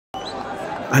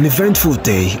An eventful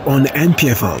day on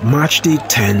NPFL March Day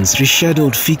 10's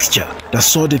rescheduled fixture that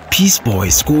saw the Peace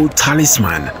Boys goal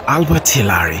talisman Albert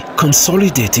HILARY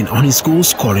consolidating on his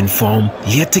goal-scoring form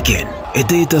yet again. A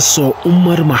day that saw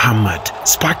Umar Muhammad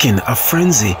sparking a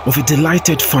frenzy of a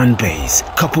delighted fan base,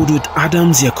 coupled with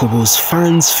YAKUBU's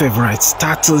fans' favorite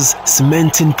starters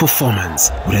cementing performance,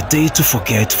 with a day to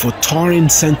forget for touring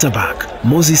centre-back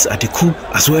Moses ADIKWU,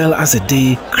 as well as a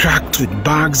day cracked with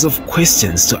bags of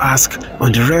questions to ask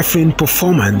on the refereeing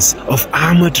performance of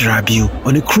Ahmad Rabiu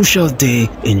on a crucial day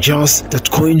in Jos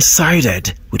that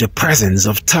coincided with the presence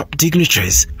of top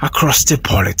dignitaries across the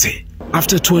polity.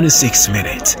 After 26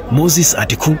 minutes, Moses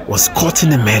ADIKWU was caught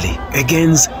in a melee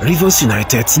against Rivers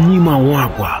United's Nyima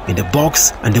Nwagua in the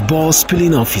box, and the ball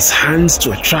spilling off his hands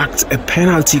to attract a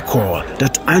penalty call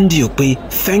that Andy Okpe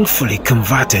thankfully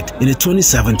converted in the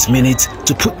 27th minute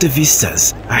to put the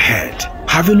visitors ahead.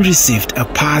 Having received a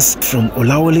pass from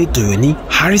OLAWALE DOYENI,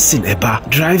 Harrison EBAH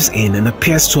drives in and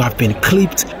appears to have been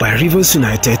clipped by Rivers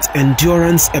United's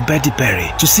Endurance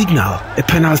Ebedibere to signal a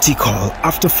penalty call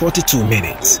after 42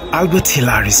 minutes. Albert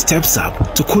HILARY steps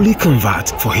up to coolly convert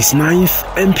for his 9th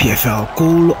NPFL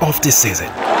goal of the season.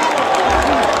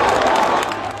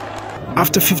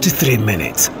 After 53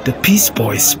 minutes, the Peace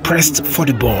Boys pressed for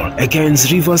the ball against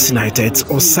Rivers United's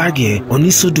Osagie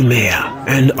Onisodumeya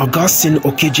and Augustine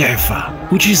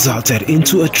Okejepha, which resulted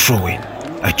into a throw-in.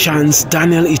 A chance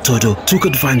Daniel ITODO took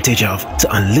advantage of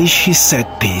to unleash his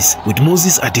set piece, with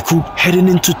Moses ADIKWU heading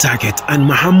into target and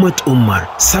Muhammad Umar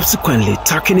subsequently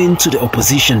tucking into the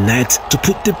opposition net to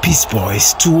put the Peace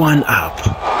Boys 2-1 up.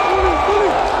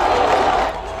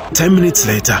 10 minutes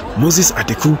later, Moses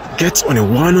ADIKWU gets on a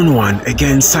one-on-one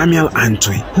against Samuel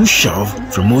Antwi, whose shove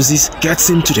from Moses gets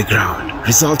him to the ground,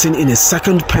 resulting in a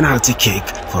second penalty kick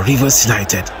for Rivers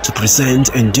United to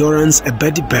present Endurance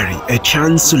Ebedibere a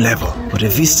chance to level, but the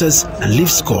visitors and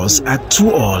leave scores at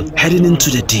 2-2 heading into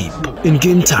the deep. In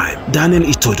game time, Daniel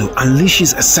ITODO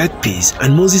unleashes a set piece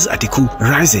and Moses ADIKWU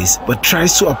rises but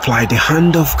tries to apply the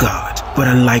hand of God. But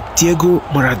unlike Diego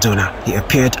Maradona, he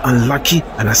appeared unlucky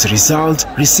and as a result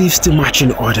receives the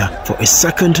matching order for a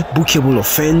second bookable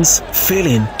offense,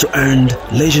 failing to earn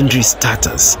legendary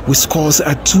status. With scores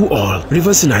at 2-2,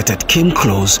 Rivers United came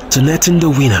close to netting the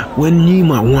winner when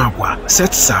Nyima Nwagua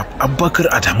sets up Abubakar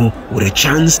Adamu with a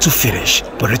chance to finish,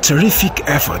 but a terrific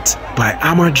effort by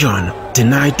AMAH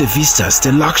denied the visitors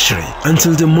the luxury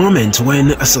until the moment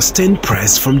when a sustained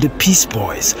press from the Peace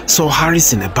Boys saw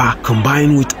Harrison EBAH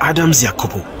combine with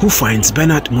YAKUBU, who finds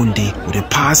Bernard Mundi with a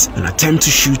pass and attempt to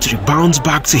shoot rebounds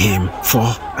back to him for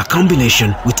a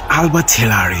combination with Albert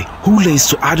HILARY, who lays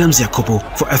to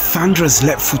YAKUBU for a thunderous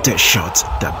left-footed shot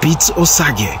that beats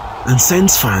Osagie and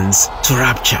sends fans to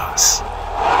raptures.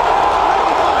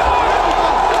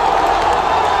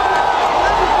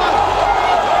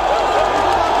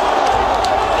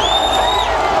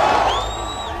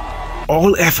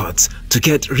 All efforts to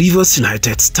get Rivers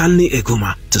United's Stanley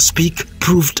Eguma to speak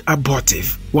proved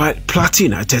abortive, while Plateau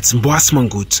United's Mboas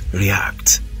Mangut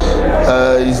react.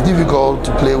 It's difficult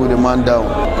to play with a man down,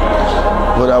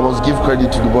 but I must give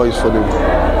credit to the boys for the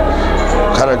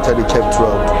character they kept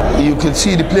throughout. You can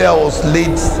see the player was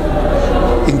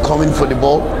late in coming for the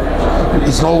ball.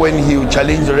 It's not when he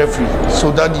challenged the referee,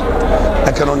 so that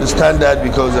I can understand that,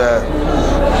 because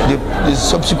the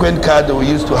subsequent card that we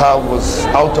used to have was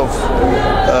out of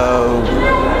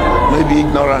maybe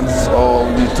ignorance, or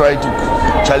we tried to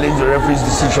challenge the referee's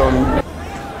decision.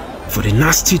 For the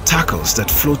nasty tackles that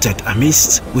floated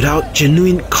amidst without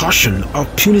genuine caution or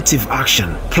punitive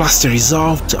action, plus the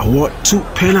resolve to award 2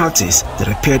 penalties that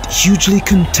appeared hugely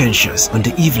contentious on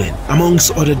the evening,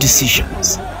 amongst other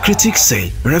decisions. Critics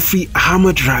say referee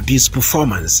Ahmad Rabiu's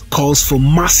performance calls for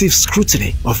massive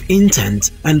scrutiny of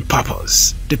intent and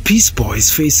purpose. The Peace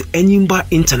Boys face Enyimba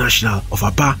International of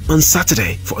Aba on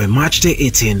Saturday for a matchday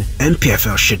 18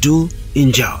 NPFL schedule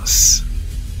in Jos.